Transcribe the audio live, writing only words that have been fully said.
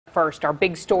First, our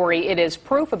big story, it is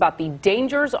proof about the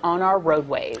dangers on our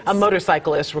roadways. A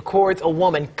motorcyclist records a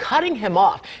woman cutting him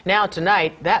off. Now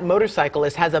tonight, that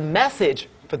motorcyclist has a message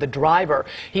for the driver.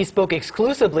 He spoke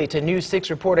exclusively to News 6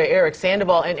 reporter Eric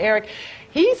Sandoval. And Eric,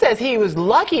 he says he was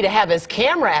lucky to have his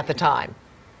camera at the time.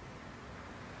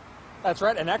 That's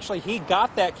right, and actually he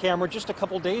got that camera just a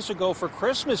couple days ago for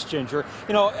Christmas, Ginger.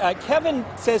 You know, Kevin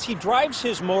says he drives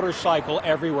his motorcycle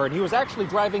everywhere, and he was actually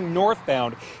driving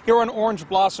northbound here on Orange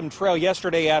Blossom Trail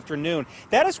yesterday afternoon.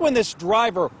 That is when this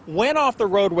driver went off the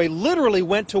roadway, literally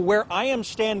went to where I am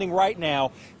standing right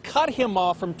now, cut him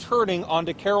off from turning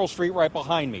onto Carroll Street right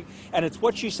behind me. And it's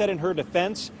what she said in her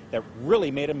defense that really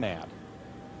made him mad.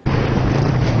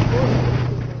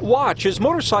 Watch as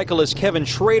motorcyclist Kevin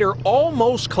Schrader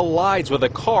almost collides with a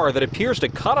car that appears to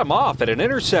cut him off at an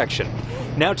intersection.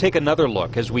 Now take another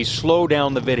look as we slow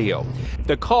down the video.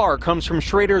 The car comes from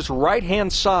Schrader's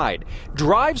right-hand side,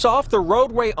 drives off the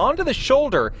roadway onto the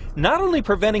shoulder, not only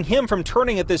preventing him from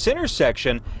turning at this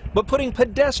intersection, but putting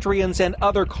pedestrians and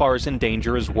other cars in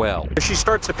danger as well. If she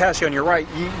starts to pass you on your right,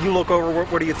 you look over,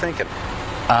 what are you thinking?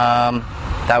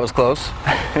 That was close.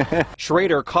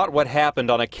 Schrader caught what happened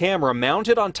on a camera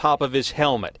mounted on top of his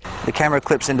helmet. The camera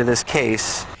clips into this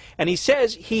case. And he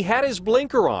says he had his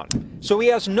blinker on, so he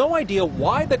has no idea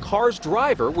why the car's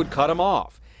driver would cut him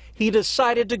off. He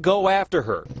decided to go after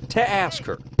her, to ask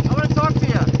her. I want to talk to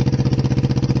you.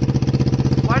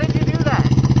 Why did you do that?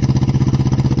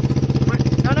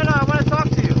 No, I want to talk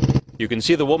to you. You can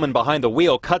see the woman behind the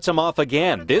wheel cuts him off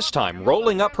again, this time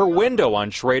rolling up her window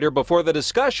on Schrader before the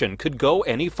discussion could go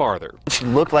any farther. She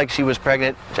looked like she was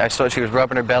pregnant. I saw she was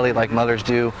rubbing her belly like mothers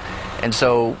do. And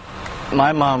so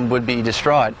my mom would be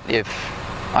distraught if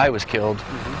I was killed.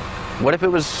 What if it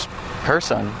was her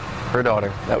son, her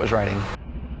daughter, that was riding?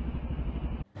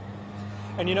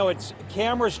 And you know, it's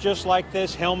cameras just like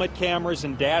this, helmet cameras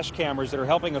and dash cameras, that are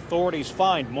helping authorities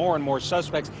find more and more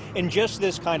suspects in just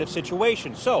this kind of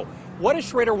situation. So, what does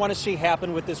Schrader want to see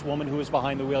happen with this woman who was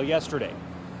behind the wheel yesterday?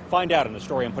 Find out in the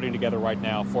story I'm putting together right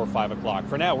now for 5 o'clock.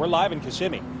 For now, we're live in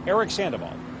Kissimmee. Eric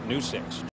Sandoval, News 6.